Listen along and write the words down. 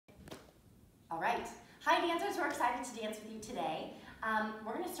right. Hi dancers, we're excited to dance with you today.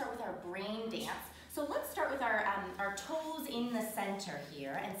 We're going to start with our brain dance. So let's start with our toes in the center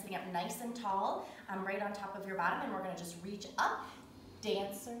here and sitting up nice and tall, right on top of your bottom, and we're going to just reach up.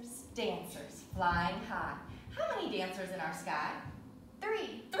 Dancers, dancers, flying high. How many dancers in our sky?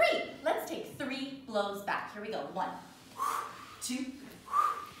 Three. Let's take 3 blows back. Here we go. 1, 2,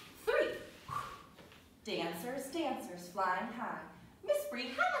 3. Dancers, dancers, flying high. Miss Bree,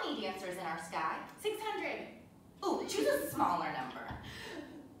 how many dancers in our sky? 600. Ooh, choose a smaller number.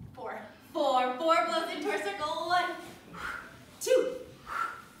 4. 4 blows into our circle. 1, 2,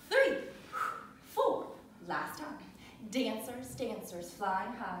 3, 4. Last time. Dancers, dancers,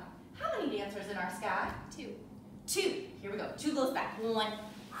 flying high. How many dancers in our sky? 2. 2. Here we go. 2 blows back. 1,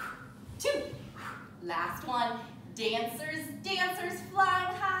 2. Last one. Dancers, dancers,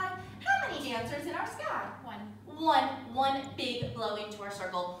 flying high. How many dancers in our sky? 1. 1 big blow into our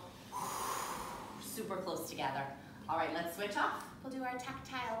circle. Super close together. All right, let's switch off. We'll do our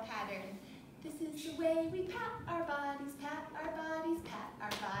tactile pattern. This is the way we pat our bodies, pat our bodies, pat our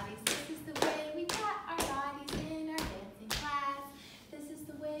bodies. This is the way we pat our bodies in our dancing class. This is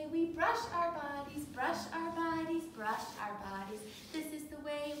the way we brush our bodies, brush our bodies, brush our bodies. This is the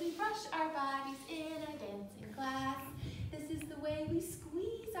way we brush our bodies in our dancing class. This is the way we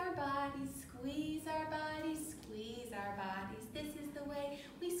squeeze our bodies, squeeze our bodies, squeeze our bodies. This is the way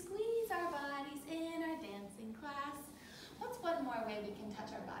we squeeze our bodies in our dancing class. What's one more way we can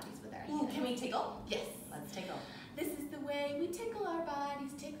touch our bodies with our hands? Ooh, can we tickle? Yes, let's tickle. This is the way we tickle our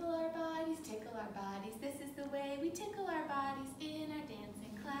bodies, tickle our bodies, tickle our bodies. This is the way we tickle our bodies in our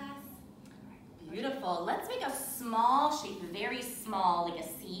dancing class. Beautiful. Let's make a small shape, very small, like a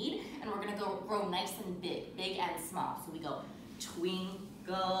seed, and we're gonna grow nice and big, big and small. So we go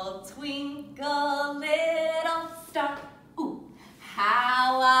twinkle, twinkle, little star. Ooh,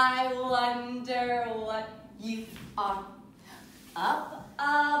 how I wonder what you are. Up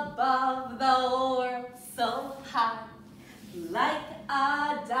above the world so high, like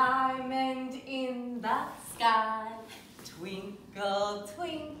a diamond in the sky. Twinkle,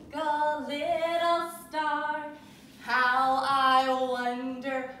 twinkle, little star, how I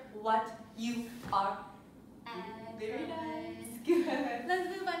wonder what you are. Very nice. Good. Let's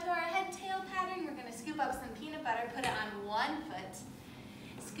move on to our head-tail pattern. We're going to scoop up some peanut butter, put it on one foot.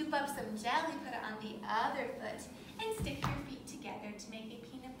 Scoop up some jelly, put it on the other foot. And stick your feet together to make a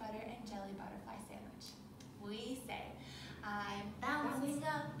peanut butter and jelly butterfly sandwich. We say, I'm bouncing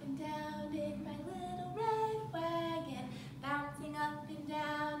up and down in my little red wagon. Bouncing up and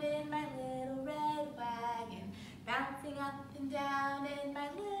down in my little red wagon. Bouncing up and down in my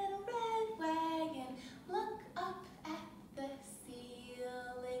little red wagon. Look up at the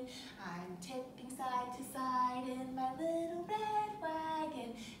ceiling. I'm tipping side to side in my little red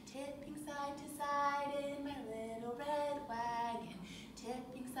wagon. Tipping side to side in my little red wagon.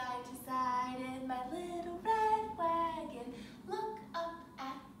 Tipping side to side in my little red wagon. Look up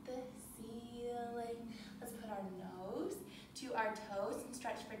at the ceiling. Let's put our nose to our toes and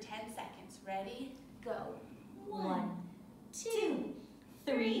stretch for 10 seconds. Ready? Go. 1, 2,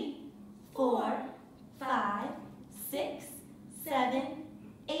 3, 4, 5, 6, 7,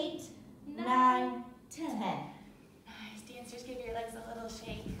 8, 9, 10. Nice. Dancers, give your legs a little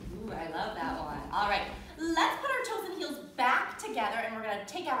shake. Ooh, I love that one. All right, let's put our toes and heels back together and we're gonna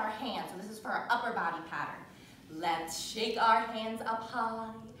take out our hands. So this is for our upper body pattern. Let's shake our hands up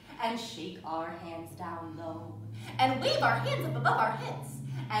high and shake our hands down low. And wave our hands up above our heads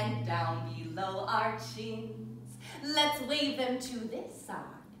and down below our chins. Let's wave them to this side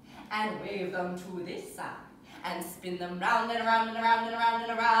and wave them to this side and spin them round and around and around and around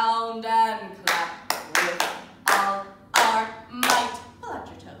and around and clap with all our might. Pull out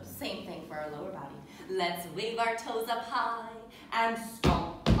your toes. Same thing for our lower body. Let's wave our toes up high and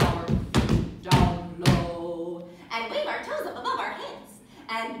stomp our feet down low. And wave our toes up above our heads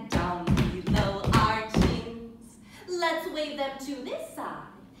and down below our chins. Let's wave them to this side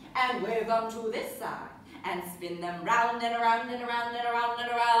and wave them to this side and spin them round and around and around and around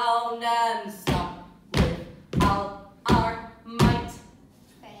and around and stomp with all our might.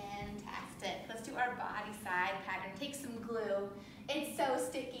 Fantastic. Let's do our body side pattern. Take some glue. It's so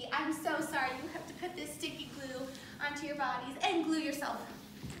sticky. I'm so sorry you have to put this sticky glue onto your bodies and glue yourself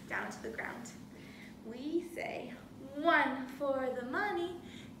down to the ground. We say 1 for the money,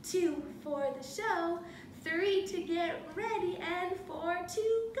 2 for the show, 3 to get ready, and 4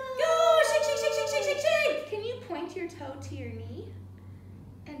 to go. Go! Shake, shake, shake, shake, shake, shake, shake! Can you point your toe to your knee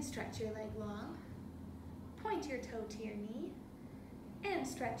and stretch your leg long? Point your toe to your knee and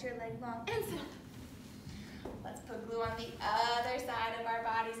stretch your leg long and sit up. Let's put glue on the other side of our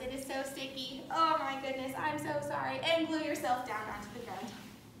bodies. It is so sticky. Oh my goodness, I'm so sorry. And glue yourself down onto the ground.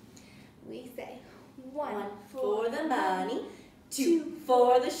 We say 1 for the money, 2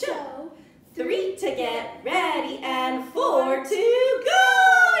 for the show, 3 to get ready, and 4 to go!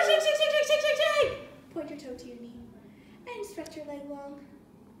 Shake, shake, shake, shake, shake, shake, shake! Point your toe to your knee and stretch your leg long.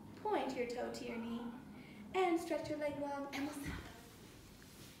 Point your toe to your knee and stretch your leg long, and we'll stop.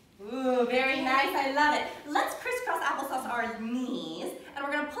 Ooh, very nice, I love it. Let's crisscross applesauce our knees, and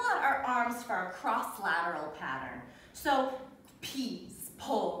we're gonna pull out our arms for our cross-lateral pattern. So, peas,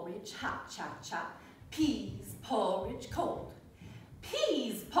 porridge, hot, cha-cha. Peas, porridge, cold.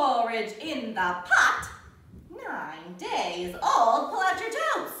 Peas, porridge in the pot. 9 days old, pull out your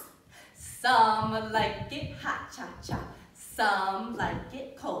toes. Some like it hot, cha-cha. Some like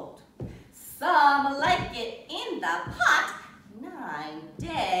it cold. Some like it in the pot. 9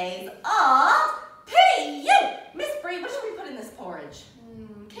 days old. Pea, you! Miss Bree, what should we put in this porridge?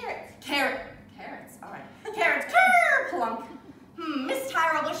 Carrots. Carrots, all right. Carrots, plunk. Miss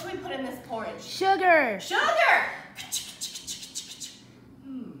Tyra, what should we put in this porridge? Sugar.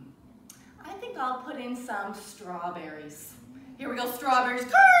 I think I'll put in some strawberries. Here we go, strawberries,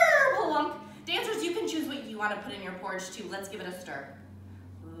 plunk. Dancers, you can choose what you want to put in your porridge too. Let's give it a stir.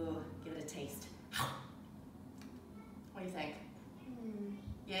 Ooh, give it a taste. What do you think?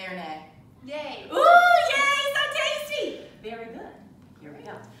 Yay or nay? Yay. Ooh, yay, so tasty. Very good. Here we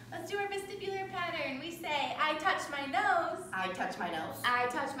go. Let's do our vestibular pattern. We say, I touch my nose. I touch my nose. I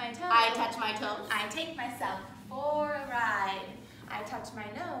touch my toes. I touch my toes. I take myself for a ride. I touch my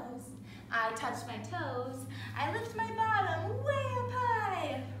nose. I touch my toes. I lift my bottom way up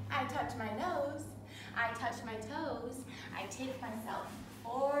high. I touch my nose. I touch my toes. I take myself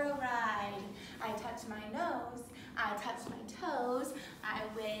for a ride. I touch my nose. I touch my toes. I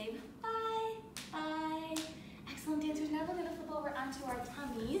wave bye, bye. Excellent, dancers. Now we're going to flip over onto our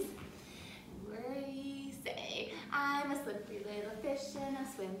tummies. We say, I'm a slippery little fish and I'm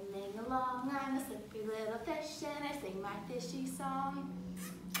swimming along. I'm a slippery little fish and I sing my fishy song.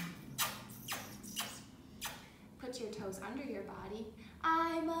 Put your toes under your body.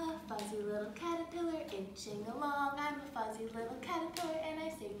 I'm a fuzzy little caterpillar inching along. I'm a fuzzy little caterpillar and I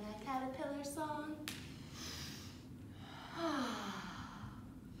sing my caterpillar song.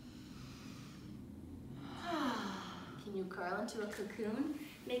 Can you curl into a cocoon?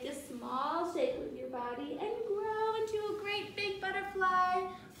 Make a small shape with your body and grow into a great big butterfly.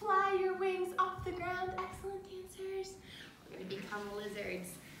 Fly your wings off the ground. Excellent, dancers. We're going to become lizards.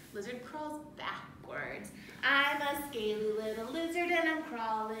 Lizard crawls backwards. I'm a scaly little lizard and I'm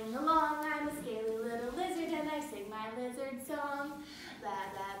crawling along. I'm a scaly little lizard and I sing my lizard song. Blah,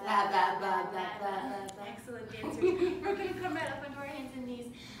 blah, blah, blah, blah, blah, blah, blah. Excellent, dancers. We're going to come right up onto our hands and knees.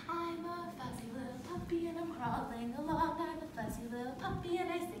 I'm a fuzzy little puppy and I'm crawling along. I'm a fuzzy little puppy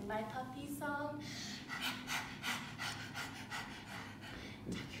and I sing my puppy song.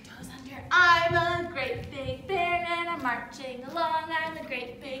 Tuck your toes under. I'm a great big bear and I'm marching along. I'm a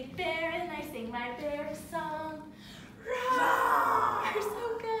great big bear and I sing my bear song. Roar!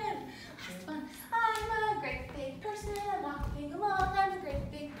 So good. Last one. I'm a great big person and I'm walking along. I'm a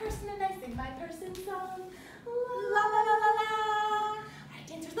great big person and I sing my person song. La la la la la. All right,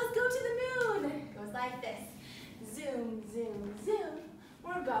 dancers, let's go to the moon. It goes like this. Zoom, zoom, zoom.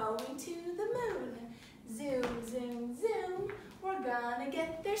 We're going to the moon. Zoom, zoom, zoom. We're gonna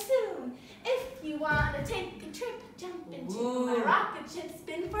get there soon. If you wanna take a trip, jump into my rocket ship.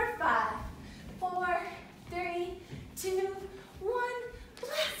 Spin for 5, 4, 3, 2, 1.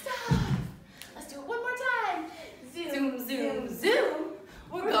 Blast off! Let's do it one more time. Zoom, zoom, zoom.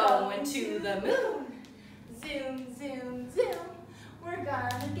 We're going to the moon. Zoom, zoom, zoom. We're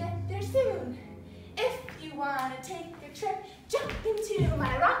gonna get there soon. If you wanna take a trip, jump into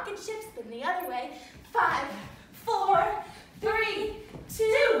my rocket ship. Spin the other way. 5,